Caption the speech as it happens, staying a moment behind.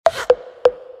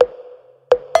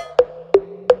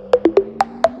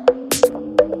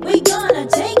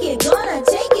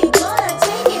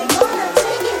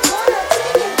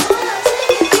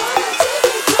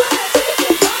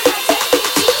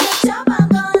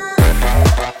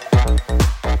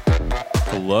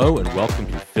Hello and welcome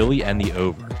to Philly and the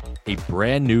Over, a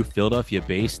brand new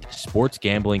Philadelphia-based sports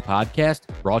gambling podcast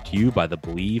brought to you by the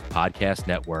Believe Podcast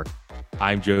Network.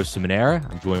 I'm Joe Simonera.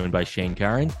 I'm joined by Shane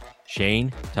Curran.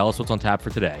 Shane, tell us what's on tap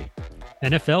for today.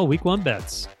 NFL Week 1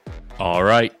 bets. All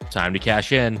right, time to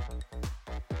cash in.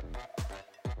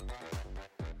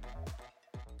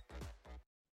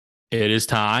 It is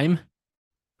time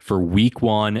for Week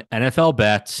 1 NFL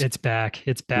bets. It's back.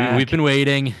 It's back. We've been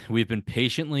waiting. We've been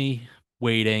patiently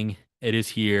waiting. It is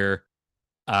here.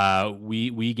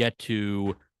 We get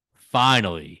to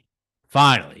finally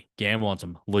gamble on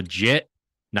some legit,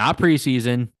 not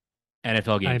preseason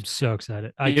NFL games. I'm so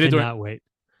excited. I cannot wait.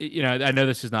 You know, I know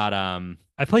this is not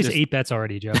I placed 8 bets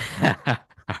already, Joe.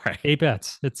 All right. 8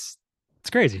 bets. It's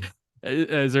crazy.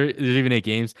 Is there even 8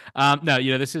 games? No,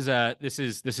 you know, this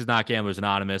is not Gamblers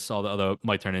Anonymous, although it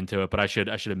might turn into it, but I should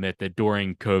admit that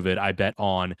during COVID I bet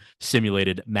on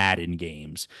simulated Madden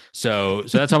games. So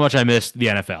that's how much I missed the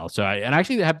NFL. So I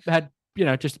actually have had, you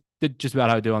know, did just about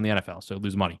how I do on the NFL, so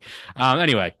lose money.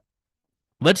 Anyway,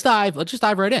 let's just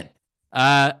dive right in.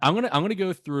 I'm gonna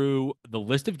go through the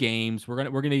list of games. We're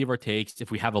gonna give our takes.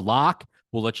 If we have a lock,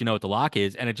 we'll let you know what the lock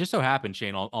is. And it just so happens,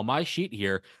 Shane, on my sheet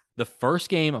here, the first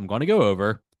game I'm going to go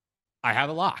over, I have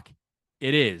a lock.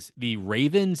 It is the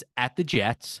Ravens at the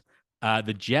Jets.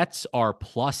 The Jets are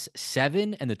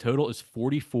 +7, and the total is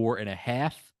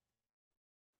 44.5.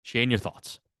 Shane, your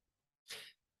thoughts?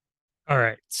 All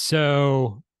right.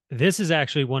 So this is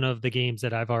actually one of the games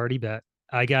that I've already bet.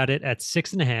 I got it at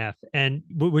 6.5. And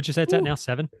would you say it's at now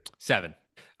 7? 7.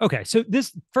 Okay, so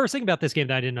this first thing about this game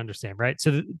that I didn't understand, right?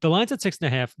 So the line's at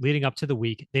 6.5 leading up to the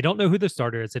week. They don't know who the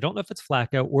starter is. They don't know if it's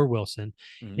Flacco or Wilson.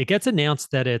 Mm-hmm. It gets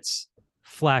announced that it's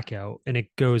Flacco and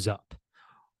it goes up.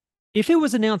 If it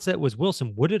was announced that it was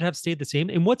Wilson, would it have stayed the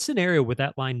same? In what scenario would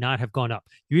that line not have gone up?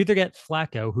 You either get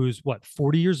Flacco, who's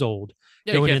 40 years old,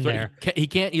 going in there. He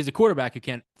can't. He's a quarterback who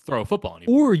can't throw a football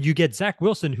anymore. Or you get Zach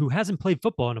Wilson, who hasn't played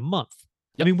football in a month.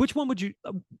 Yep. I mean, which one would you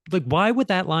like? Why would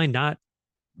that line not?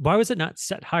 Why was it not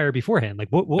set higher beforehand? Like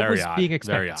what was being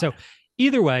expected? So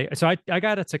either way, so I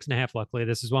got at 6.5. Luckily,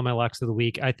 this is one of my locks of the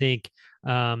week. I think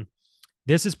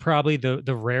this is probably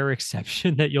the rare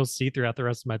exception that you'll see throughout the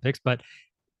rest of my picks, but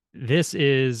this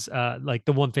is like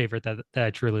the one favorite that I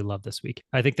truly love this week.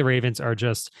 I think the Ravens are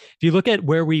just, if you look at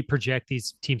where we project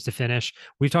these teams to finish,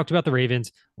 we've talked about the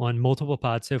Ravens on multiple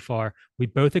pods so far. We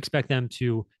both expect them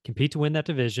to compete to win that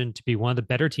division, to be one of the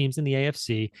better teams in the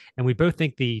AFC. And we both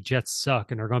think the Jets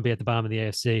suck and are going to be at the bottom of the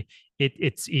AFC.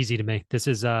 It's easy to me. This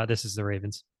is the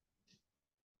Ravens.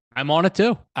 I'm on it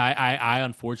too. I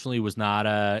unfortunately was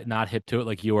not hip to it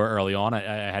like you were early on. I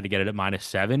had to get it at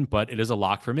 -7, but it is a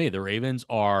lock for me. The Ravens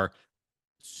are,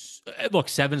 look,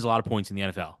 7 is a lot of points in the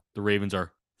NFL. The Ravens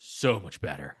are so much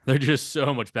better. They're just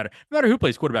so much better. No matter who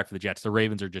plays quarterback for the Jets, the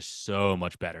Ravens are just so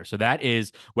much better. So that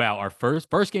is, wow, our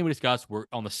first game we discussed, we're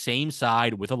on the same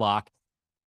side with a lock.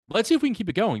 Let's see if we can keep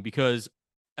it going, because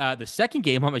the second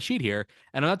game on my sheet here,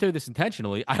 and I'm not doing this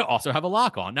intentionally, I also have a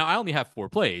lock on. Now, I only have 4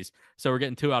 plays, so we're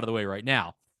getting 2 out of the way right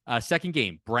now. Second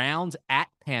game, Browns at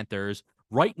Panthers.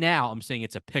 Right now, I'm saying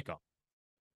it's a pickup,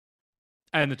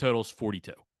 and the total is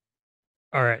 42.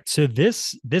 All right, so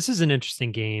this is an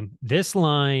interesting game. This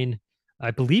line,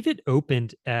 I believe it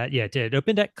opened at, it did. It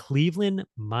opened at Cleveland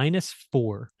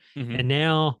 -4, and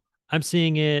now I'm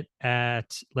seeing it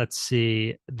at, let's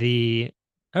see,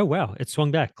 oh, wow. It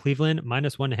swung back. Cleveland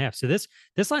 -1.5. So this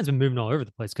line's been moving all over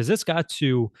the place, because this got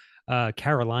to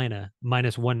Carolina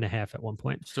 -1.5 at one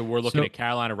point. So we're looking at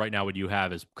Carolina right now. What you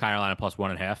have is Carolina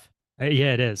 +1.5.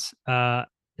 Yeah, it is.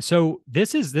 So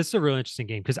this is a really interesting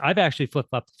game, because I've actually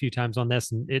flip-flopped a few times on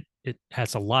this, and it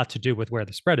has a lot to do with where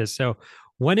the spread is. So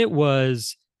when it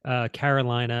was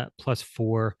Carolina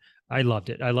 +4, I loved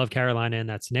it. I love Carolina in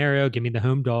that scenario. Give me the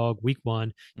home dog week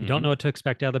 1. You don't know what to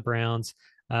expect out of the Browns.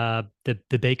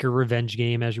 The Baker revenge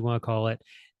game, as you want to call it.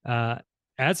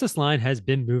 As this line has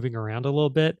been moving around a little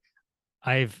bit,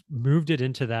 I've moved it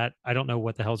into that. I don't know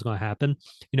what the hell is going to happen.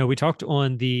 You know, we talked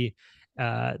on the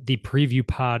preview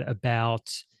pod about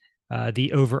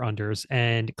the over-unders,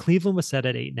 and Cleveland was set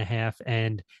at 8.5,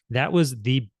 and that was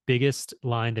the biggest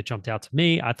line that jumped out to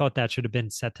me. I thought that should have been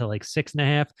set to like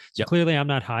 6.5. So clearly I'm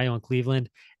not high on Cleveland,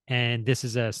 and this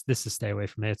is stay away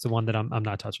from it. It's the one that I'm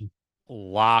not touching.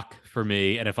 Lock for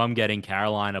me. And if I'm getting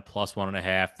Carolina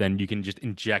 +1.5, then you can just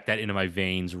inject that into my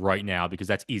veins right now, because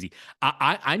that's easy.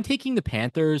 I'm taking the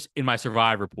Panthers in my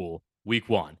survivor pool week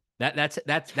 1. That's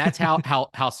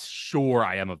how sure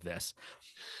I am of this.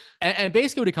 And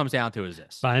basically what it comes down to is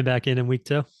this: buying back in week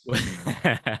 2.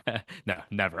 No,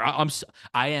 never. I don't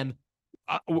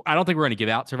think we're going to give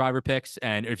out survivor picks.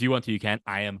 And if you want to, you can.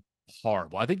 I am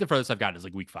horrible. I think the furthest I've gotten is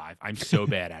like week 5. I'm so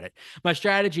bad at it. My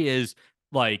strategy is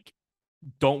like,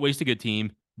 don't waste a good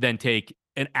team, then take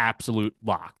an absolute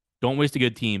lock. Don't waste a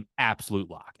good team, absolute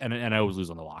lock. And I always lose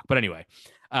on the lock. But anyway,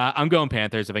 I'm going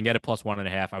Panthers. If I can get it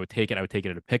 +1.5, I would take it. I would take it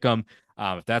at a pick 'em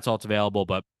if that's all it's available.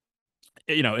 But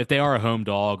if they are a home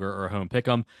dog or a home pick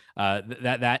 'em,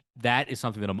 that is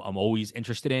something that I'm always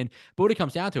interested in. But what it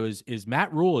comes down to is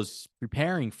Matt Rule is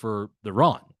preparing for the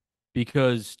run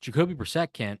because Jacoby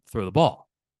Brissett can't throw the ball.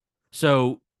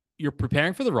 So you're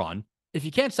preparing for the run. If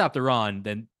you can't stop the run,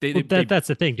 then that's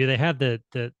the thing. Do they have the?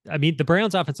 I mean, the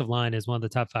Browns' offensive line is one of the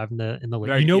top 5 in the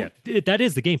league. That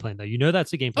is the game plan, though.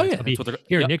 That's the game plan. Oh yeah,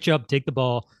 here. Yep. Nick Chubb, take the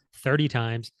ball 30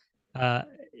 times. Are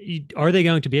they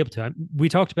going to be able to? We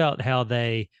talked about how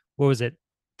what was it,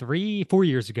 3-4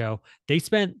 years ago? They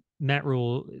spent Matt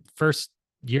Rule first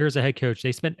year as a head coach.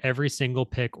 They spent every single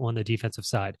pick on the defensive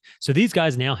side. So these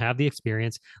guys now have the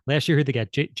experience. Last year, they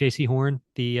got J.C. Horn,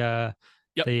 the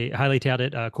highly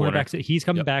touted cornerback. He's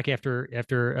coming back after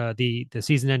the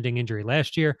season-ending injury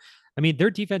last year. I mean, their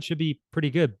defense should be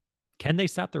pretty good. Can they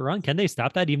stop the run? Can they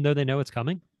stop that even though they know it's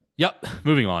coming? Yep.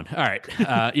 Moving on. All right.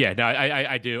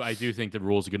 I do think that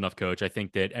Rule's a good enough coach. I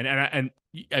think that, and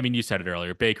I mean, you said it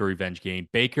earlier, Baker revenge game.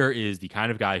 Baker is the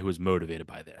kind of guy who is motivated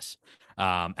by this.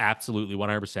 Absolutely.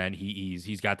 100%.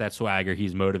 He's got that swagger.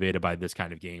 He's motivated by this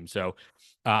kind of game. So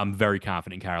I'm very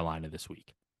confident in Carolina this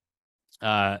week.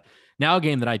 Now, a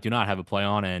game that I do not have a play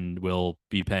on and will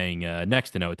be paying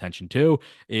next to no attention to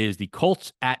is the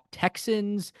Colts at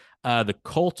Texans. The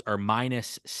Colts are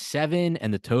 -7,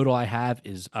 and the total I have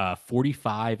is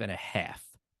 45.5.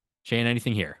 Shane,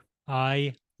 anything here?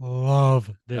 I love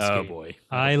this game. Boy.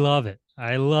 I love it.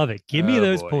 I love it. Give me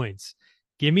those points.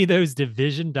 Give me those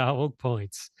division dog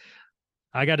points.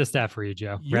 I got a stat for you,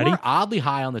 Joe. Ready? You're oddly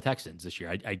high on the Texans this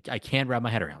year. I can't wrap my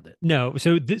head around it. No,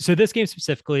 so this game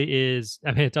specifically is.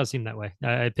 I mean, it does seem that way.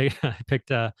 I picked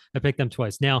them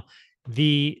twice. Now,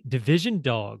 the division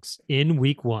dogs in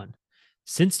week 1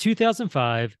 since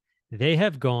 2005, they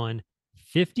have gone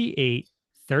 58,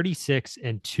 36,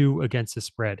 and 2 against the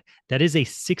spread. That is a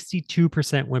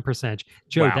 62% win percentage.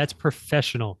 Joe, wow. That's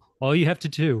professional. All you have to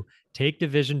do, take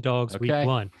division dogs week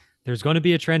 1. There's going to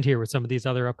be a trend here with some of these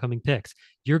other upcoming picks.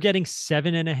 You're getting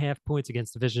 7.5 points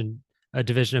against a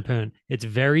division opponent. It's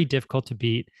very difficult to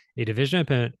beat a division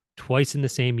opponent twice in the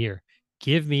same year.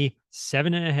 Give me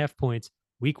 7.5 points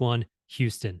week 1,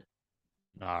 Houston.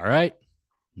 All right.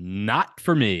 Not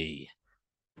for me.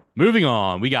 Moving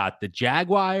on. We got the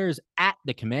Jaguars at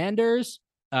the Commanders.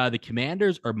 The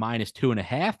Commanders are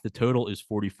 -2.5. The total is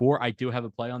 44. I do have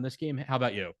a play on this game. How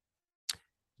about you?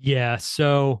 Yeah.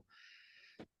 So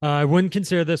I wouldn't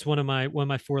consider this one of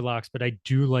my 4 locks, but I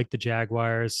do like the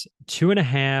Jaguars.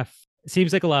 2.5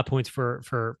 seems like a lot of points for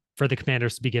the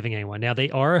Commanders to be giving anyone. Now,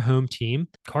 they are a home team.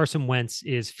 Carson Wentz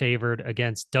is favored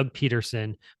against Doug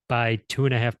Peterson by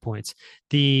 2.5 points.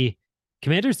 The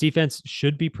Commanders defense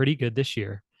should be pretty good this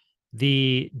year.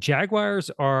 The Jaguars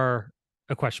are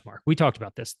a question mark. We talked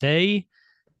about this. They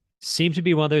seem to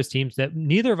be one of those teams that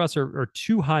neither of us are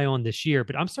too high on this year,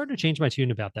 but I'm starting to change my tune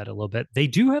about that a little bit. They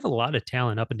do have a lot of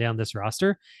talent up and down this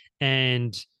roster.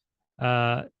 And,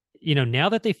 now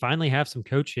that they finally have some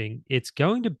coaching, it's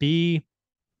going to be,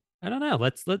 I don't know.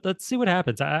 Let's see what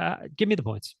happens. Give me the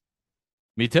points.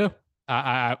 Me too.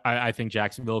 I think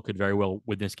Jacksonville could very well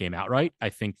win this game outright. I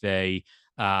think they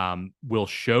will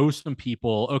show some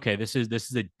people, okay, this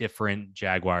is a different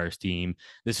Jaguars team.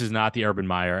 This is not the Urban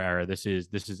Meyer era. This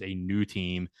is a new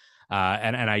team.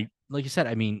 And I, like you said,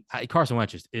 I mean, Carson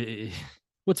Wentz just,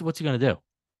 what's he gonna do?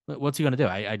 What's he gonna do?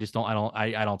 I just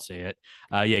don't see it.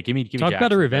 Give me talk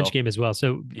about a revenge game as well.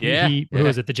 So who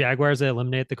was it? The Jaguars that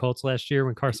eliminated the Colts last year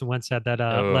when Carson Wentz had that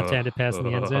left-handed pass in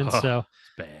the end zone. So,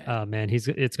 oh man,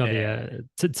 it's gonna be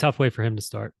a tough way for him to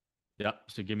start. Yep.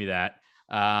 So give me that.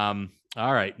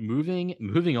 All right,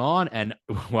 moving on, and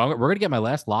well, we're gonna get my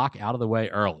last lock out of the way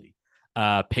early.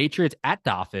 Patriots at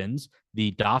Dolphins.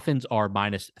 The Dolphins are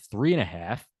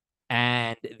 -3.5,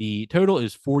 and the total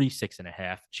is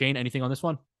 46.5. Shane, anything on this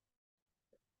one?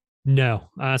 No,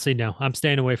 honestly, no. I'm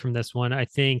staying away from this one. I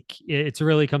think it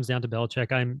really comes down to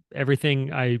Belichick.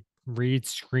 Everything I read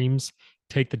screams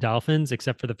take the Dolphins,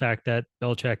 except for the fact that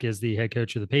Belichick is the head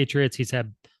coach of the Patriots. He's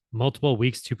had multiple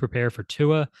weeks to prepare for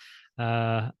Tua.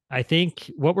 I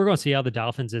think what we're going to see out of the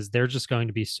Dolphins is they're just going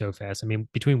to be so fast. I mean,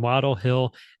 between Waddle,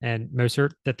 Hill, and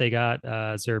Mostert that they got,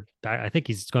 I think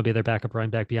he's going to be their backup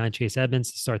running back behind Chase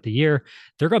Edmonds to start the year.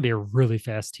 They're going to be a really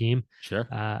fast team. Sure.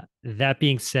 That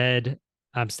being said,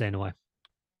 I'm staying away.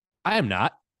 I am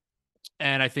not,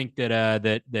 and I think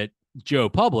that Joe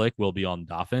Public will be on the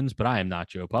Dolphins, but I am not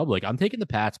Joe Public. I'm taking the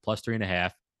Pats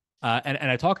 +3.5. And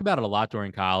I talk about it a lot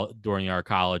during our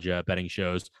college betting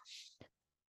shows.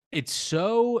 It's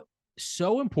so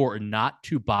important not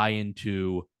to buy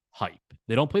into hype.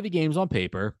 They don't play the games on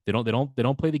paper. They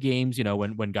don't play the games,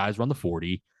 when guys run the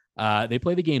 40. They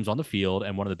play the games on the field,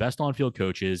 and one of the best on-field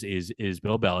coaches is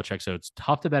Bill Belichick. So it's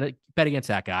tough to bet against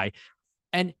that guy.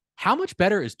 And how much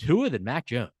better is Tua than Mac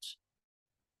Jones?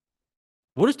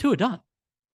 What has Tua done?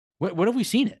 What have we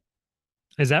seen it?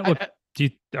 Is that what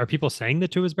are people saying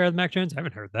that Tua is better than Mac Jones? I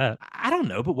haven't heard that. I don't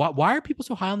know, but why are people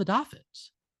so high on the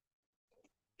Dolphins?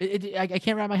 I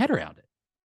can't wrap my head around it.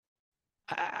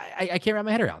 I can't wrap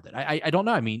my head around it. I don't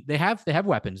know. I mean, they have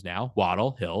weapons now.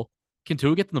 Waddle, Hill. Can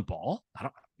Tua get them the ball? I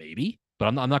don't maybe, but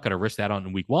I'm not going to risk that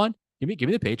on week one. Give me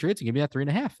the Patriots and give me that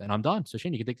 3.5, and I'm done. So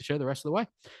Shane, you can take the show the rest of the way.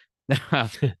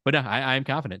 But no, I am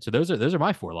confident. So those are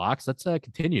my 4 locks. Let's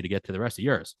continue to get to the rest of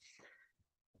yours.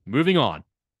 Moving on.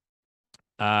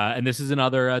 And this is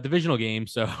another divisional game.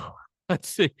 So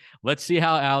let's see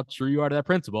how true you are to that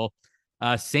principle.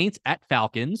 Saints at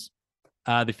Falcons.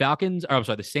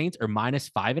 The Saints are minus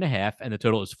 5.5, and the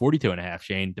total is 42.5.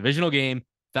 Shane, divisional game.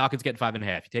 Falcons getting 5.5.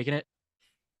 You taking it?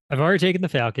 I've already taken the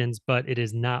Falcons, but it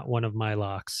is not one of my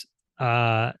locks.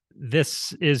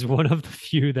 This is one of the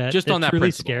few that just on that truly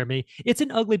principle. scare me. It's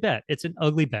an ugly bet. It's an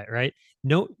ugly bet, right?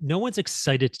 No one's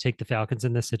excited to take the Falcons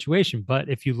in this situation. But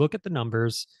if you look at the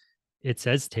numbers, it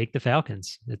says take the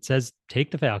Falcons. It says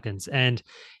take the Falcons. And,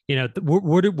 what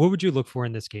would you look for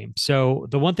in this game? So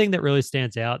the one thing that really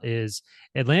stands out is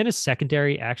Atlanta's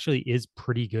secondary actually is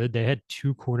pretty good. They had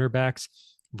 2 cornerbacks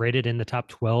rated in the top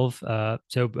 12.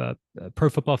 Pro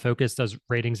Football Focus does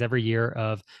ratings every year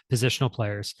of positional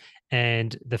players.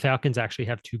 And the Falcons actually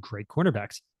have 2 great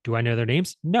cornerbacks. Do I know their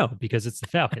names? No, because it's the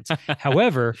Falcons.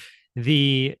 However,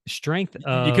 the strength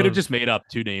of... You could have just made up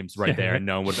 2 names right there and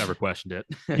no one would have ever questioned it.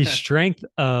 The strength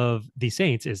of the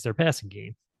Saints is their passing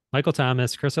game. Michael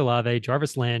Thomas, Chris Olave,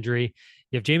 Jarvis Landry.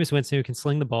 You have Jameis Winston who can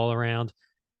sling the ball around.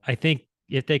 I think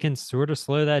if they can sort of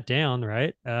slow that down,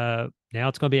 right? Now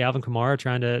it's going to be Alvin Kamara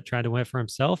trying to win it for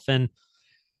himself. And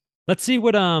let's see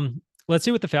what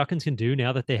the Falcons can do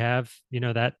now that they have,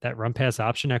 that run pass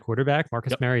option at quarterback,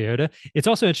 Marcus Mariota. It's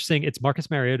also interesting. It's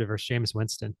Marcus Mariota versus Jameis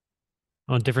Winston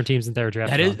on different teams in their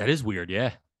draft. That is weird.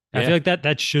 Yeah. I feel like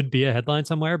that should be a headline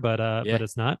somewhere, but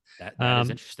it's not. That is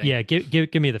interesting. Yeah,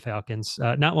 give me the Falcons.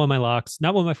 Not one of my locks,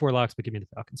 not one of my 4 locks, but give me the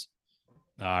Falcons.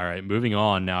 All right, moving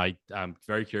on. Now, I'm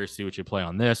very curious to see what you play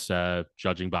on this,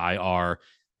 judging by our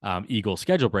Eagles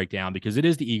schedule breakdown, because it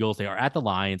is the Eagles. They are at the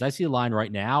Lions. I see a line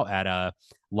right now at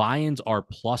Lions are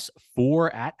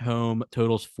 +4 at home,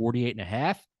 totals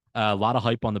 48.5. A lot of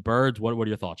hype on the Birds. What are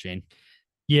your thoughts, Shane?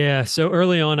 Yeah, so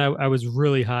early on, I was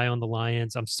really high on the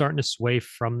Lions. I'm starting to sway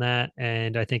from that,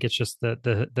 and I think it's just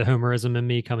the homerism in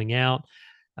me coming out.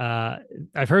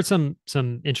 I've heard some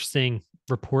interesting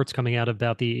reports coming out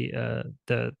about the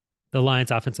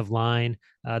Lions offensive line.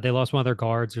 They lost one of their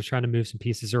guards. They're trying to move some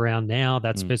pieces around now.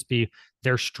 That's supposed to be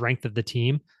their strength of the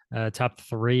team. Top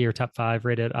 3 or top 5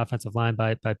 rated offensive line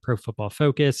by Pro Football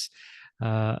Focus.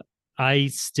 I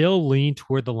still lean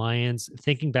toward the Lions.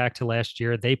 Thinking back to last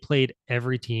year, they played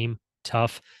every team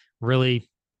tough, really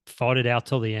fought it out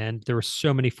till the end. There were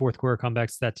so many 4th quarter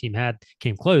comebacks that team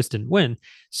came close, didn't win.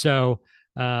 So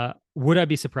would I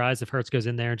be surprised if Hurts goes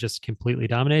in there and just completely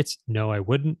dominates? No, I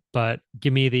wouldn't. But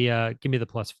give me the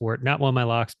 +4. Not one of my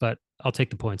locks, but I'll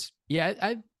take the points. Yeah,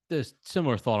 I the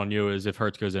similar thought on you is if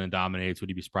Hurts goes in and dominates, would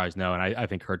you be surprised? No, and I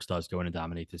think Hurts does go in and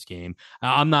dominate this game.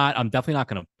 I'm definitely not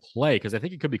going to play because I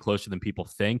think it could be closer than people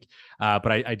think.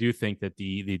 But I do think that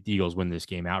the Eagles win this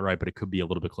game outright, but it could be a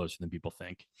little bit closer than people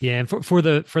think. Yeah, and for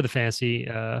the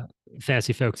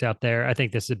fantasy folks out there, I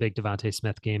think this is a big Devontae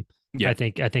Smith game. Yeah, I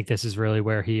think this is really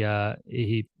where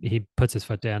he puts his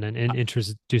foot down and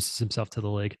introduces himself to the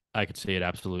league. I could see it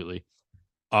absolutely.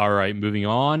 All right, moving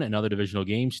on. Another divisional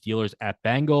game: Steelers at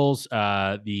Bengals.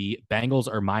 The Bengals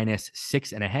are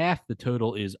 -6.5. The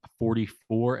total is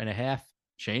 44.5.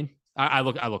 Shane, I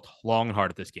looked long and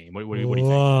hard at this game. What do you think?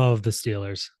 Love the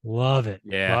Steelers. Love it.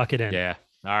 Yeah, lock it in. Yeah.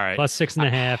 All right.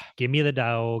 +6.5. Give me the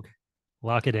dog.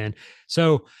 Lock it in.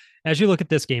 So as you look at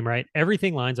this game, right,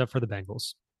 everything lines up for the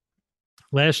Bengals.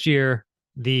 Last year,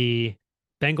 the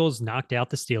Bengals knocked out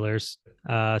the Steelers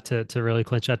to really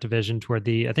clinch that division toward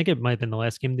I think it might have been the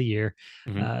last game of the year.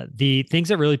 Mm-hmm. The things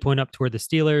that really point up toward the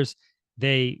Steelers,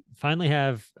 they finally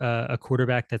have a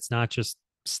quarterback that's not just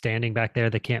standing back there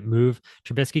that can't move.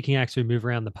 Trubisky can actually move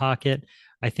around the pocket.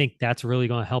 I think that's really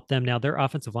going to help them. Now, their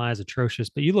offensive line is atrocious,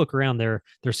 but you look around their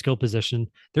skill position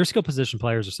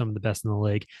players are some of the best in the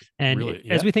league. And really,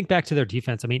 as we think back to their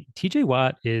defense, I mean, TJ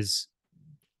Watt is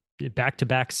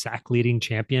back-to-back sack leading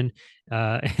champion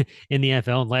in the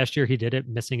NFL. And last year he did it,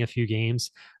 missing a few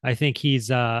games. I think he's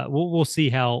we'll see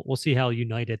how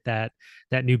united that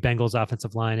new Bengals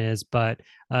offensive line is. But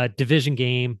division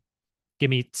game, give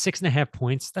me 6.5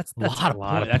 points. That's A lot a of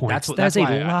lot of points. points. That's That's a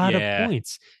why, lot of yeah,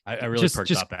 points. I really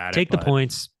perked up at take it. the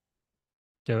points.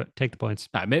 Do it. Take the points.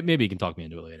 Maybe you can talk me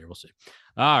into it later. We'll see.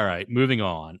 All right, moving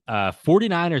on.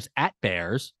 49ers at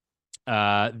Bears.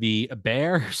 The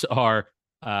Bears are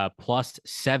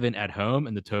 +7 at home,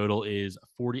 and the total is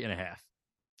 40.5.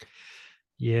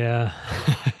 Yeah.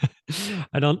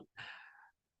 I don't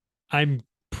I'm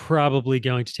probably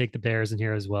going to take the Bears in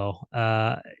here as well.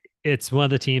 It's one of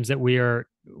the teams that we're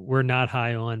not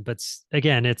high on, but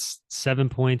again, it's 7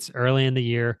 points early in the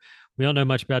year. We don't know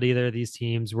much about either of these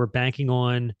teams. We're banking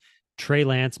on Trey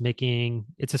Lance making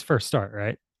it's his first start,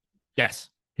 right? Yes.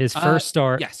 His first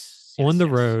start on the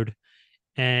road.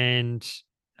 And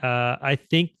I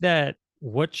think that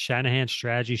what Shanahan's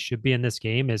strategy should be in this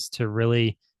game is to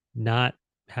really not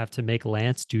have to make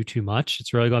Lance do too much.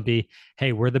 It's really going to be,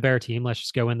 hey, we're the better team. Let's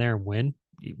just go in there and win,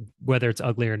 whether it's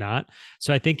ugly or not.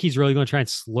 So I think he's really going to try and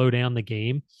slow down the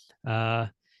game,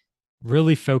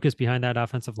 really focus behind that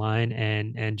offensive line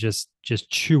and just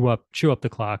chew up the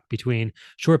clock between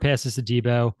short passes to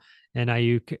Debo and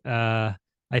Ayuk.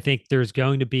 I think there's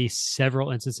going to be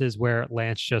several instances where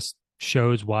Lance just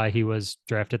shows why he was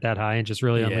drafted that high and just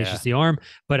really unleashes the arm.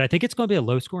 But I think it's going to be a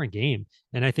low scoring game.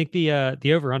 And I think the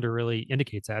over under really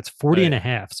indicates that. It's 40 and a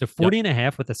half. So 40 and a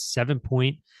half with a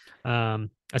 7-point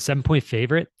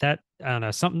favorite. That I don't know,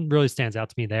 something really stands out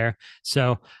to me there.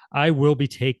 So I will be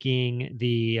taking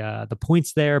the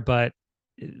points there, but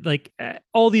like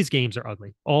all these games are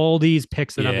ugly. All these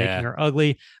picks that I'm making are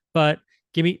ugly, but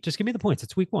give me the points.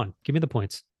 It's week 1. Give me the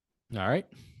points. All right.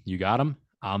 You got them.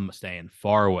 I'm staying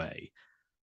far away.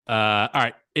 All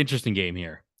right. Interesting game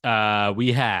here.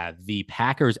 We have the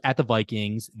Packers at the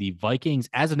Vikings. The Vikings,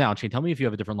 as of now, Shane, tell me if you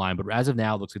have a different line, but as of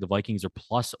now, it looks like the Vikings are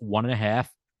 +1.5.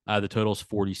 The total is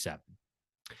 47.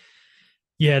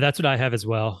 Yeah, that's what I have as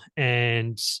well.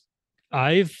 And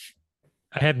I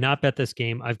have not bet this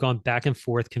game. I've gone back and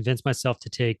forth, convinced myself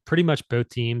to take pretty much both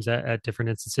teams at different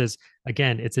instances.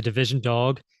 Again, it's a division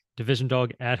dog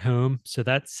at home. So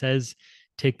that says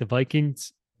take the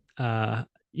Vikings.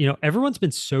 Everyone's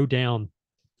been so down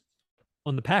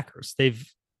on the Packers. There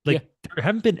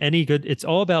haven't been any good. It's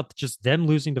all about just them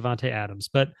losing Davante Adams.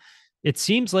 But it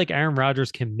seems like Aaron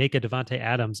Rodgers can make a Davante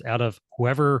Adams out of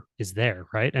whoever is there,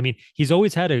 right? I mean, he's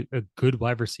always had a good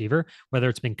wide receiver, whether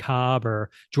it's been Cobb or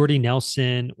Jordy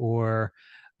Nelson or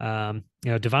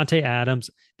Davante Adams.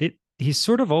 He's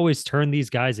sort of always turned these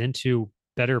guys into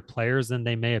better players than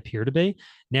they may appear to be.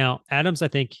 Now, Adams, I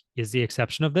think, is the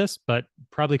exception of this, but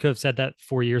probably could have said that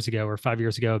 4 years ago or 5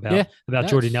 years ago about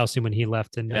Jordy Nelson when he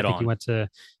left, and I think he went to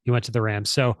the Rams.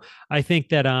 So I think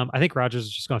that I think Rodgers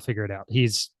is just going to figure it out.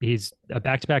 He's a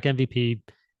back-to-back MVP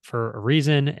for a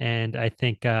reason, and I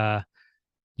think I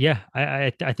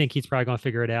think he's probably going to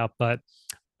figure it out. But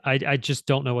I just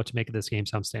don't know what to make of this game,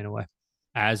 so I'm staying away.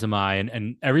 As am I,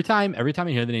 and every time I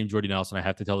hear the name Jordy Nelson, I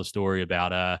have to tell the story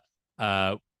about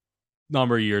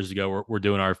number of years ago, we're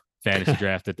doing our fantasy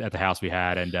draft at the house we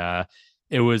had, and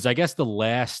it was, I guess, the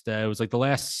last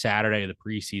Saturday of the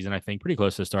preseason, I think, pretty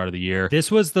close to the start of the year.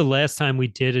 This was the last time we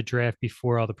did a draft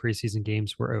before all the preseason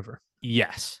games were over.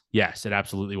 Yes, it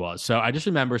absolutely was. So I just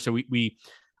remember, so we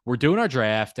were doing our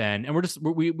draft, and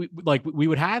we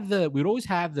would always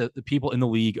have the people in the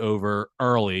league over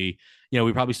early.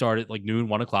 We probably started like noon,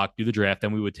 1 o'clock, do the draft.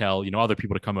 Then we would tell, other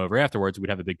people to come over afterwards.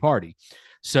 We'd have a big party.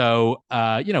 So,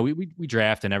 we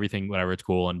draft and everything, whatever, it's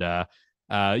cool. And,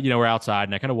 we're outside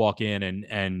and I kind of walk in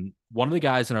and one of the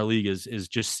guys in our league is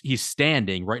just, he's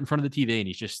standing right in front of the TV and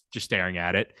he's just staring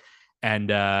at it. And,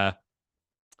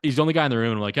 he's the only guy in the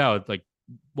room. And I'm like, oh, like,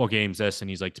 what game's this? And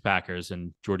he's like, it's Packers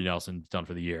and Jordy Nelson's done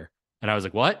for the year. And I was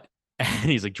like, what?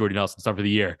 And he's like, Jordy Nelson's done for the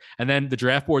year. And then the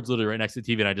draft board's literally right next to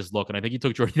the TV. And I just look, and I think he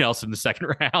took Jordy Nelson in the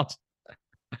second round.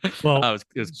 Well,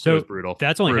 it was brutal.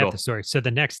 That's only half the story. So the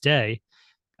next day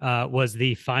was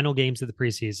the final games of the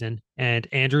preseason, and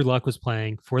Andrew Luck was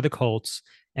playing for the Colts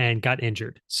and got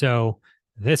injured. So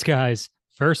this guy's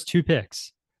first 2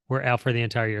 picks were out for the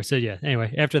entire year. So yeah,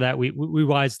 anyway, after that, we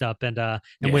wised up and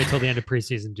waited till the end of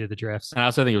preseason to do the drafts. And I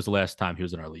also think it was the last time he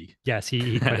was in our league. Yes,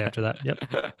 he quit after that.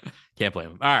 Yep. Can't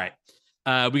blame him. All right.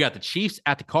 We got the Chiefs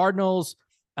at the Cardinals.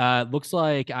 Looks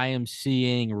like I am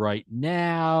seeing right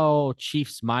now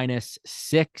Chiefs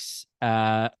 -6,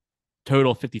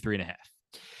 total 53.5.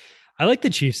 I like the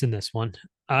Chiefs in this one.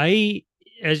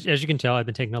 as you can tell, I've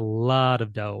been taking a lot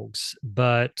of dogs,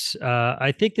 but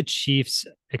I think the Chiefs,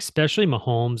 especially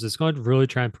Mahomes, is going to really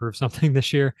try and prove something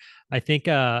this year. I think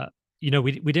we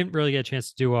didn't really get a chance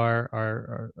to do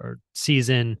our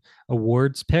season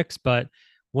awards picks, but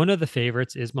one of the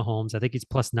favorites is Mahomes. I think he's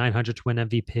plus 900 to win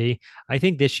MVP. I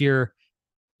think this year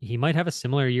he might have a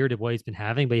similar year to what he's been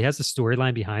having, but he has a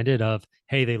storyline behind it of,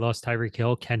 hey, they lost Tyreek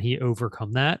Hill. Can he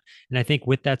overcome that? And I think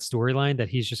with that storyline that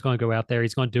he's just going to go out there,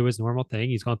 he's going to do his normal thing.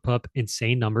 He's going to put up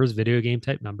insane numbers, video game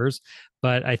type numbers.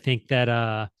 But I think that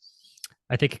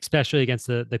I think especially against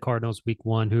the Cardinals week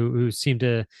one, who seem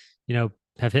to,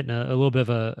 have hit a little bit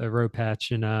of a road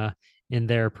patch in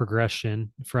their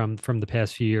progression from the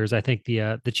past few years. I think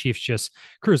the Chiefs just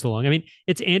cruised along. I mean,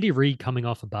 it's Andy Reid coming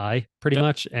off a bye pretty Yep.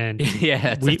 much, and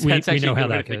Yeah, we that's actually know a how good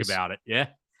way to that think goes. about it. Yeah.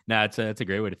 No, it's a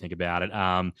great way to think about it.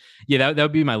 Yeah, that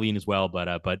would be my lean as well,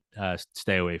 but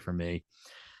stay away from me.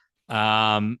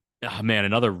 Oh, man,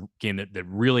 another game that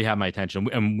really had my attention.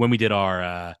 And when we did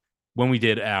our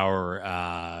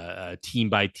team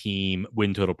by team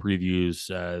win total previews,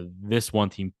 this one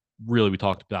team really we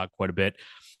talked about quite a bit.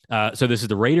 So this is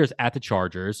the Raiders at the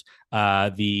Chargers.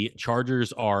 The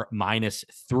Chargers are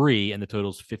 -3, and the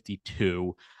total's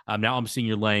 52. Now I'm seeing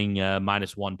you're laying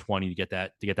 -120 to get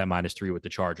that -3 with the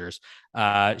Chargers.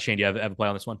 Shane, do you have a play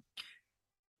on this one?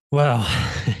 Well,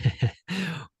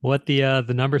 what the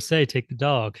numbers say, take the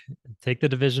dog, take the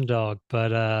division dog.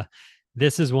 But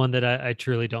this is one that I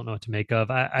truly don't know what to make of.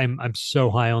 I'm so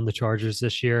high on the Chargers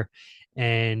this year,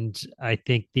 and I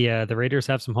think the Raiders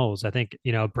have some holes. I think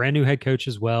brand new head coach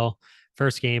as well.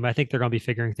 First game, I think they're going to be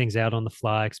figuring things out on the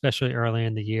fly, especially early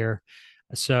in the year.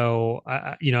 So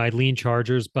I lean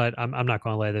Chargers, but I'm not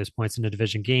going to lay those points in a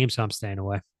division game, so I'm staying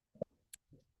away.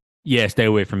 Yeah, stay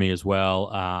away from me as well.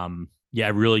 Yeah,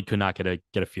 I really could not get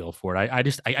a feel for it.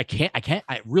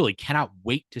 I really cannot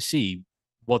wait to see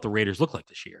what the Raiders look like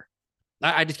this year.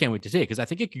 I just can't wait to see it because I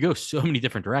think it could go so many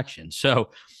different directions.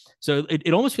 So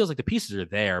it almost feels like the pieces are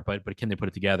there, but can they put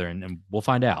it together? And we'll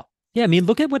find out. Yeah, I mean,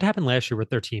 look at what happened last year with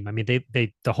their team. I mean,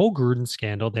 they the whole Gruden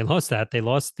scandal, they lost that. They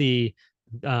lost the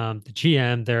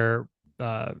GM, their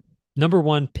number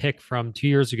one pick from 2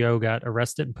 years ago got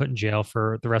arrested and put in jail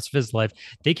for the rest of his life.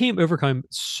 They came overcome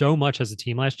so much as a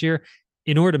team last year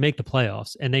in order to make the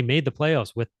playoffs, and they made the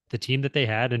playoffs with the team that they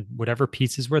had and whatever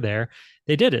pieces were there.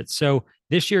 They did it. So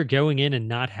this year, going in and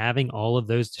not having all of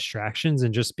those distractions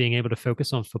and just being able to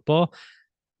focus on football,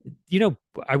 you know,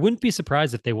 I wouldn't be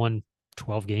surprised if they won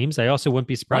 12 games. I also wouldn't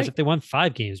be surprised Right. if they won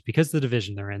 5 games because of the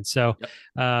division they're in. So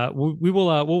Yep.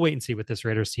 we'll wait and see with this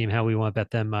Raiders team how we want to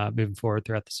bet them moving forward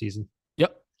throughout the season.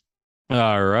 Yep.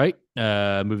 All right.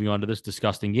 Moving on to this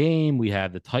disgusting game, we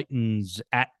have the Titans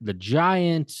at the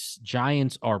Giants.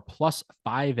 Giants are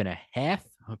 +5.5.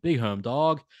 A big home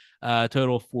dog.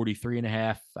 Total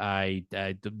 43.5. I'm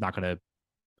not gonna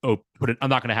put it. I'm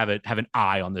not gonna have an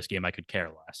eye on this game. I could care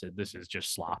less. This is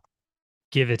just slop.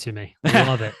 Give it to me.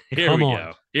 Love it. Here Come we on.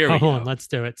 go. Here we Come on. go. Let's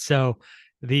do it. So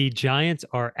the Giants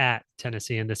are at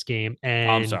Tennessee in this game, I'm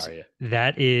and sorry.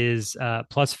 that is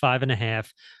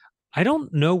 +5.5. I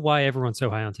don't know why everyone's so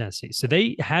high on Tennessee. So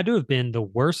they had to have been the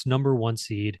worst number one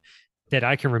seed that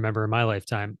I can remember in my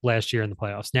lifetime last year in the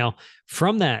playoffs. Now,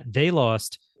 from that, they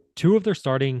lost two of their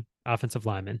starting offensive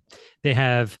linemen. They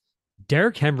have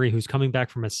Derrick Henry, who's coming back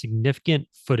from a significant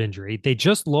foot injury. They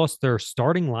just lost their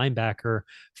starting linebacker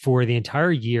for the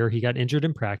entire year. He got injured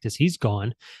in practice. He's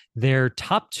gone. Their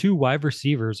top two wide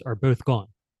receivers are both gone.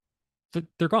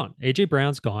 They're gone. AJ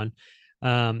Brown's gone.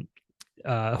 Um,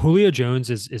 Julio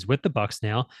Jones is with the Bucks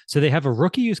now, so they have a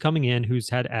rookie who's coming in who's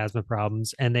had asthma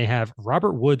problems, and they have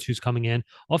Robert Woods who's coming in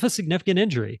off a significant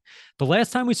injury. The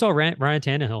last time we saw Ryan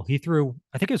Tannehill, he threw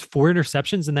I think it was 4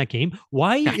 interceptions in that game.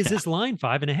 Why is this line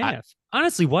five and a I, half?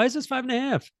 Honestly, why is this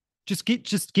 5.5?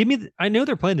 Just give me. I know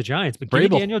they're playing the Giants, but give me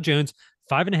Vrabel. Daniel Jones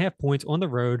 5.5 points on the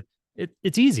road.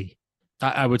 It's easy.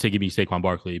 I would say give me Saquon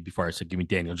Barkley before I said give me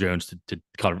Daniel Jones to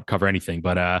cover anything.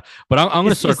 But I'm going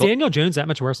to Is circle. Daniel Jones that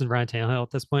much worse than Ryan Tannehill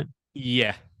at this point?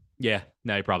 Yeah. Yeah.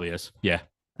 No, he probably is. Yeah.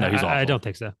 No, he's awful. I don't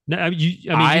think so. No, I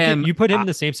you put him I, in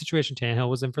the same situation Tannehill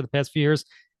was in for the past few years.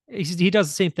 He does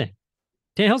the same thing.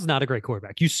 Tannehill's not a great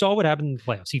quarterback. You saw what happened in the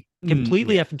playoffs. He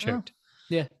completely yeah. effing choked.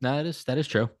 Yeah, no, that is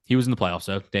true. He was in the playoffs,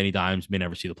 though. Danny Dimes may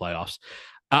never see the playoffs.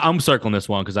 I'm circling this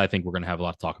one because I think we're going to have a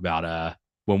lot to talk about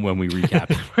when we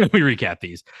recap when we recap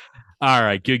these. All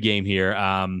right, good game here.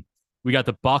 We got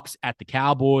the Bucks at the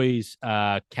Cowboys.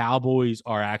 Cowboys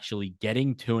are actually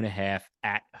getting 2.5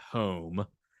 at home,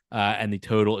 and the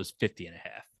total is 50.5.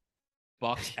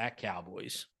 Bucks at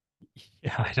Cowboys.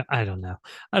 Yeah, I don't know.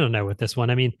 I don't know with this one.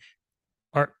 I mean,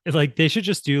 Are like they should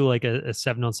just do like a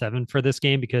 7-on-7 for this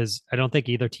game because I don't think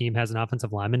either team has an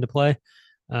offensive lineman to play.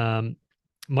 Um,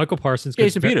 Michael Parsons could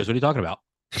Jason Peters, what are you talking about?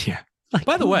 yeah. Like,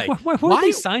 By the way, why would they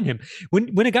why sign him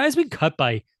when a guy's been cut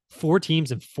by 4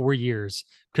 teams in 4 years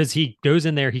because he goes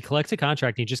in there, he collects a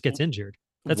contract, and he just gets injured.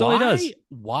 That's all he does.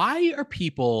 why are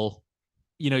people,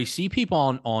 you see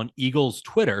people on Eagles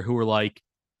Twitter who are like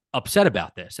upset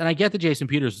about this. And I get that Jason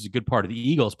Peters is a good part of the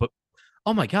Eagles, but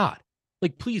oh my God,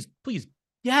 like please,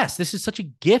 yes, this is such a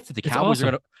gift that the It's Cowboys awesome.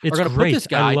 are gonna put this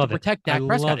guy to protect I Dak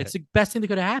Prescott. love It's it. the best thing that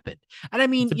could have happened. And I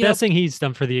It's mean, the best thing he's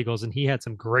done for the Eagles, and he had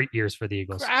some great years for the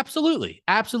Eagles. absolutely.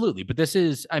 But this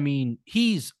is, I mean,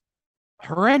 he's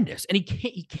horrendous, and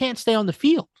he can't stay on the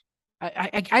field.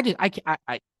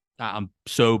 I'm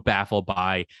so baffled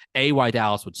by A, why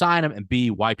Dallas would sign him, and B,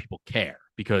 why people care,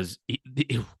 because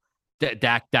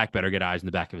Dak better get eyes in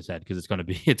the back of his head, because it's gonna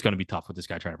be tough with this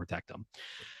guy trying to protect him.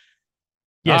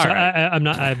 Yes, I'm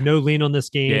not. I have no lean on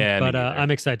this game, Yeah, but I'm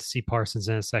excited to see Parsons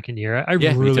in his second year. I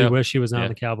Yeah, really wish he was not on Yeah.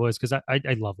 the Cowboys because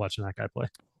I love watching that guy play.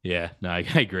 Yeah, no, I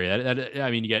agree.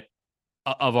 I mean, you get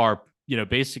of our,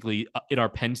 basically in our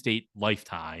Penn State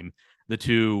lifetime, the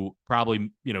two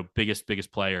probably,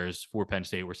 biggest players for Penn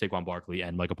State were Saquon Barkley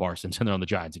and Michael Parsons, and they're on the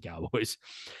Giants and Cowboys.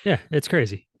 Yeah, it's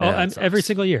crazy. Yeah, Every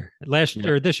single year. Last Yeah.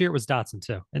 year, this year it was Dotson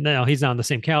too, and now he's not on the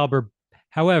same caliber.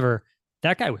 However,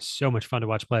 that guy was so much fun to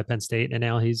watch play at Penn State, and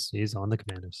now he's on the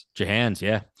Commanders. Jahans,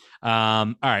 yeah.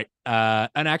 All right.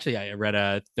 And actually, I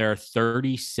read there are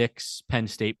 36 Penn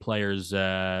State players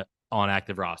on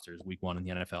active rosters week 1 in the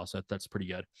NFL, so that's pretty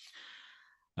good.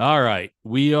 All right,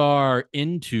 we are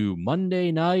into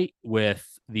Monday night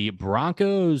with the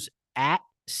Broncos at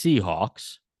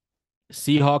Seahawks.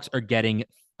 Seahawks are getting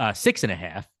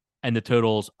 6.5, and the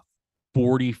total's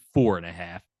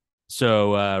 44.5.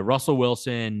 So Russell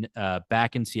Wilson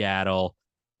back in Seattle,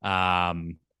 but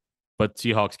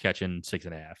Seahawks catching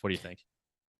 6.5. What do you think?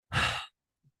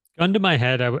 Gun to my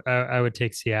head, I would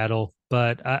take Seattle,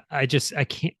 but I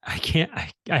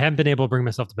haven't been able to bring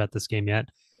myself to bet this game yet.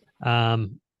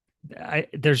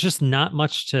 There's just not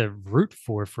much to root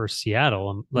for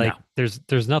Seattle. Like no.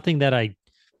 There's nothing that I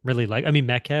really like. I mean,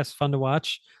 Metcalf's fun to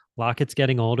watch. Lockett's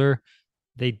getting older.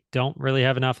 They don't really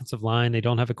have an offensive line. They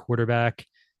don't have a quarterback.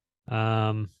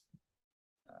 I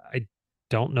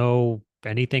don't know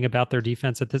anything about their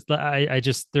defense at this. I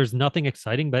just there's nothing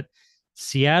exciting, but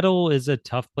Seattle is a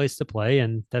tough place to play,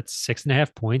 and that's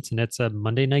 6.5 points, and it's a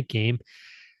Monday night game.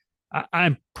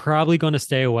 I'm probably going to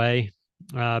stay away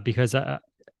because I'm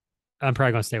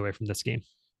probably going to stay away from this game.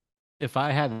 If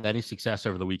I have any success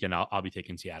over the weekend, I'll be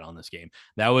taking Seattle in this game.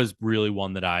 That was really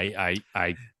one that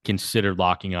I considered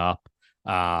locking up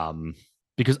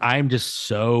because I'm just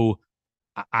so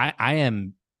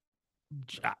I'm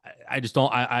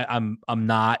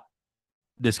not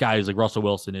this guy who's like Russell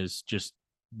Wilson is just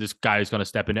this guy who's going to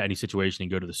step into any situation and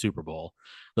go to the Super Bowl.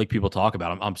 Like people talk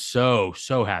about him. I'm so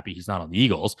happy he's not on the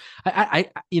Eagles. I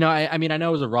mean, I know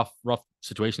it was a rough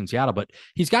situation in Seattle, but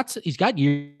he's got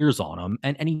years on him,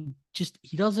 and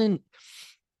he doesn't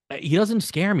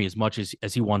scare me as much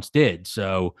as he once did.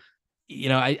 So,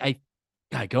 I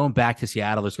going back to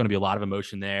Seattle, there's going to be a lot of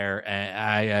emotion there.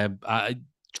 And I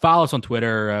follow us on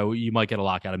Twitter. You might get a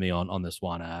lock out of me on this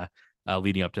one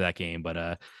leading up to that game,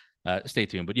 but stay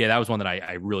tuned. But yeah, that was one that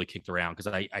I really kicked around because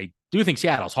I do think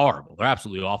Seattle's horrible. They're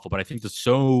absolutely awful, but I think there's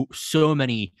so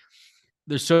many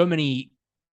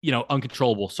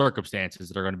uncontrollable circumstances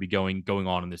that are going to be going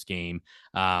on in this game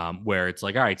where it's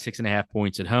like, all right, 6.5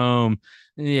 points at home.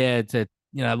 Yeah, it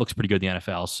looks pretty good in the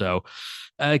NFL. So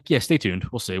yeah, stay tuned.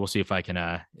 We'll see if I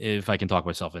can talk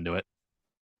myself into it.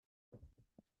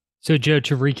 So Joe,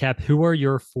 to recap, who are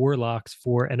your 4 locks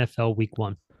for NFL Week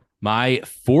 1? My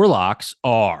 4 locks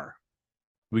are: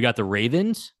 we got the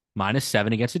Ravens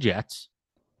 -7 against the Jets.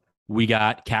 We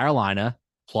got Carolina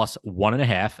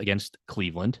 +1.5 against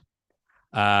Cleveland.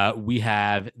 We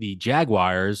have the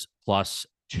Jaguars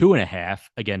 +2.5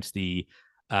 against the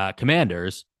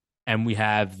Commanders, and we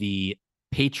have the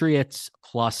Patriots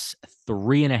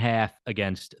 +3.5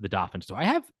 against the Dolphins. Do I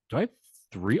have 3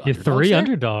 underdogs? You have 3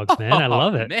 underdogs, man. I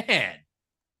love it. Man,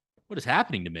 what is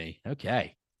happening to me?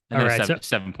 Okay. And all right,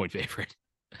 7-point favorite.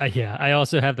 Yeah, I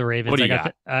also have the Ravens. What do you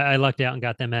got? I lucked out and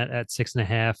got them at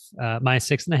 6.5. My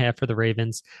 6.5 for the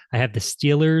Ravens. I have the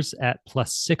Steelers at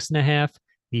 +6.5,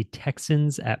 the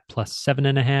Texans at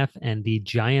 +7.5, and the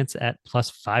Giants at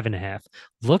 +5.5.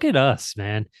 Look at us,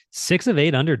 man. 6 of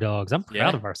 8 underdogs. I'm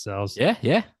proud of ourselves. Yeah.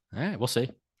 All right, we'll see.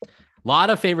 A lot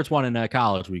of favorites won in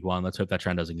college week 1. Let's hope that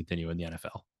trend doesn't continue in the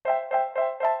NFL.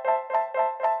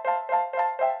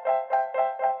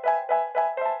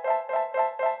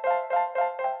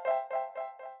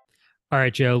 All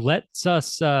right, Joe. Let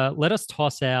us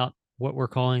toss out what we're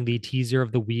calling the teaser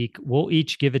of the week. We'll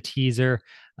each give a teaser.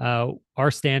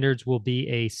 Our standards will be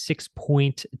a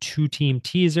 6-point two-team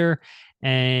teaser,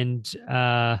 and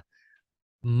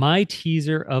my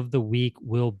teaser of the week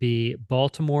will be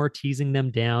Baltimore teasing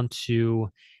them down to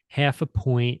half a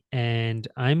point, and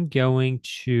I'm going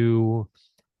to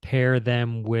pair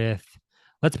them with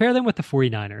let's pair them with the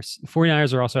 49ers. The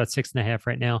 49ers are also at 6.5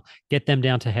 right now. Get them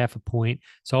down to half a point.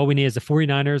 So all we need is the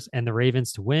 49ers and the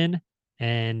Ravens to win,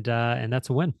 and that's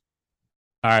a win.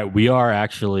 All right, we are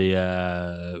actually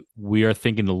we are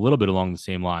thinking a little bit along the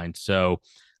same line. So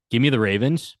give me the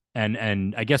Ravens.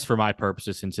 And I guess for my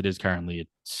purposes, since it is currently at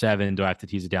 7, do I have to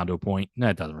tease it down to a point? No,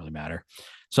 it doesn't really matter.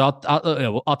 So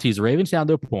I'll tease the Ravens down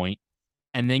to a point,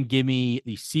 and then give me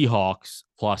the Seahawks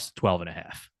plus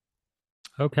 12.5.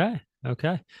 Okay.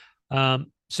 Okay.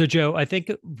 So Joe, I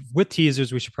think with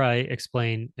teasers, we should probably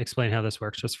explain how this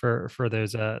works just for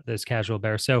those casual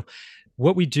bears. So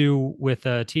what we do with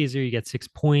a teaser, you get 6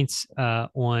 points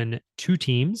on two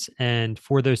teams, and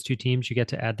for those two teams, you get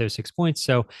to add those 6 points.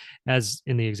 So as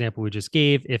in the example we just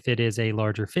gave, if it is a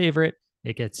larger favorite,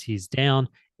 it gets teased down.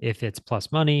 If it's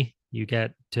plus money, you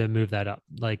get to move that up,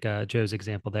 like Joe's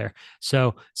example there.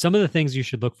 So some of the things you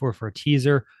should look for a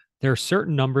teaser, there are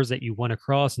certain numbers that you want to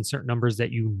cross and certain numbers that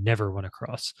you never want to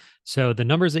cross. So the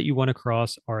numbers that you want to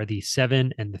cross are the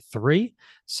 7 and the 3.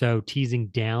 So teasing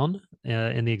down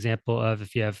in the example of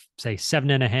if you have, say,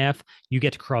 7.5, you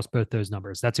get to cross both those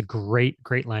numbers. That's a great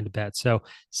line to bet. So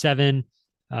 7,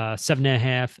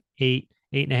 7.5, 8,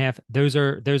 8.5. Those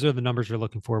are the numbers you're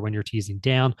looking for when you're teasing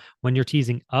down. When you're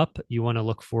teasing up, you want to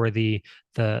look for the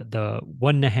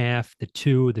 1.5, the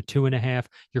 2, the 2.5.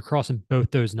 You're crossing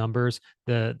both those numbers,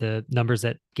 the numbers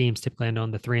that games typically end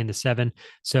on, the 3 and the 7.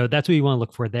 So that's what you want to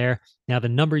look for there. Now the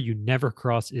number you never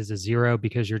cross is a 0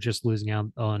 because you're just losing out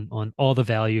on all the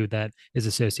value that is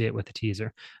associated with the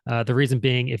teaser. The reason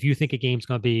being, if you think a game's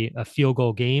going to be a field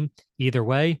goal game, either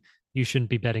way, you shouldn't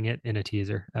be betting it in a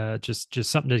teaser. Just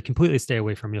something to completely stay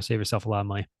away from. You'll save yourself a lot of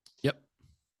money. Yep.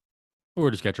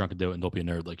 Or just get drunk and do it, and don't be a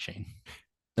nerd like Shane.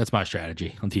 That's my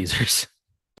strategy on teasers.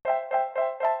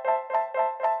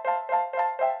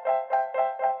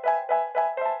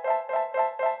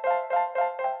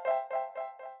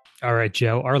 All right,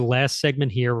 Joe. Our last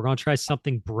segment here, we're going to try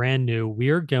something brand new. We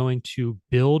are going to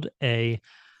build a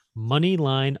money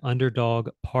line underdog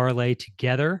parlay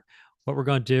together. What we're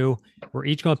going to do, we're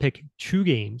each going to pick two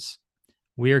games.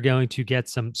 We are going to get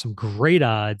some great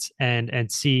odds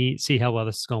and see how well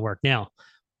this is going to work. Now,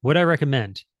 what I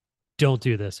recommend, don't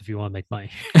do this if you want to make money.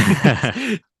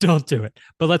 Don't do it.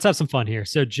 But let's have some fun here.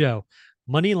 So, Joe,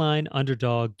 money line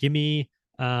underdog, give me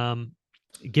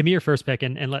your first pick,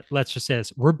 and let's just say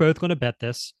this. We're both going to bet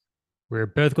this. We're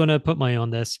both going to put money on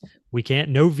this. We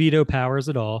can't, no veto powers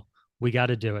at all. We got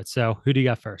to do it. So who do you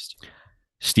got first?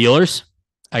 Steelers.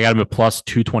 I got them at plus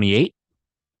 228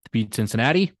 to beat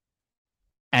Cincinnati.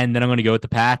 And then I'm going to go with the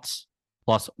Pats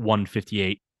plus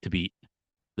 158 to beat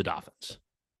the Dolphins.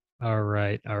 All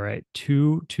right. All right.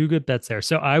 Two good bets there.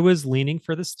 So I was leaning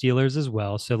for the Steelers as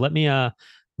well. So let me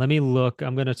look.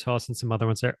 I'm going to toss in some other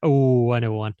ones there. Oh, I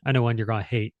know one. You're going to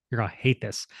hate. You're going to hate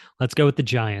this. Let's go with the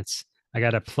Giants. I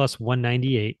got a plus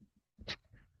 198.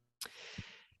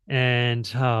 And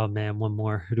oh man, one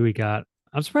more. Who do we got?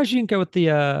 I'm surprised you didn't go with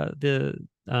the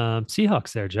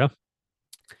Seahawks there, Joe.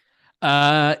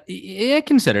 Yeah,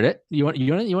 considered it. You want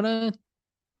to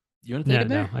take No, it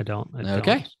there? no, I don't.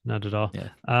 Okay. Not at all.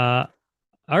 Yeah.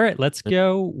 All right, let's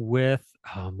go with.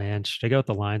 Oh man, should I go with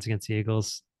the Lions against the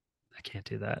Eagles? I can't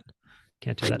do that.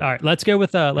 Can't do that. All right, let's go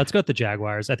with the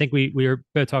Jaguars. I think we were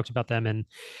both talked about them in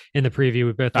the preview.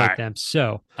 We both like them.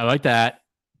 So I like that.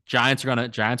 Giants are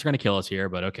gonna kill us here,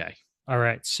 but okay. All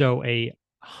right. So a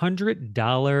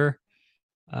 $100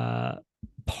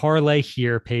 parlay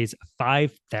here pays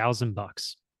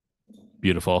 $5,000.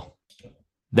 Beautiful.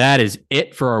 That is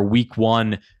it for our week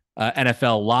 1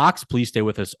 NFL locks. Please stay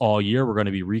with us all year. We're going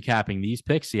to be recapping these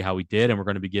picks, see how we did, and we're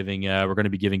going to be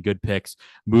giving good picks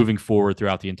moving forward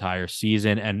throughout the entire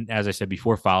season. And as I said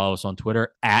before, follow us on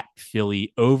Twitter at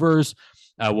Philly Overs.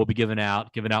 We'll be giving out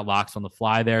locks on the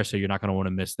fly there, so you're not going to want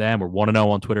to miss them. We're 1-0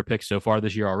 on Twitter picks so far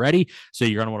this year already, so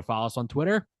you're going to want to follow us on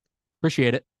Twitter.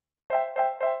 Appreciate it.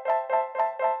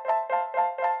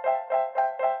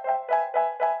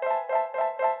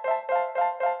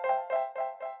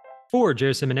 For Joe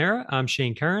Simonera, I'm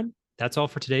Shane Curran. That's all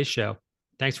for today's show.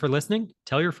 Thanks for listening.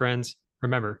 Tell your friends.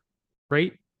 Remember,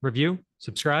 rate, review,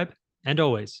 subscribe, and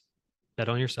always bet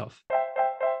on yourself.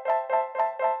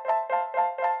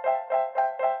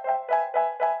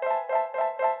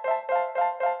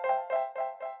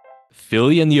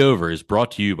 Philly and the Over is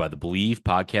brought to you by the Believe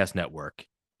Podcast Network.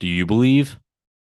 Do you believe?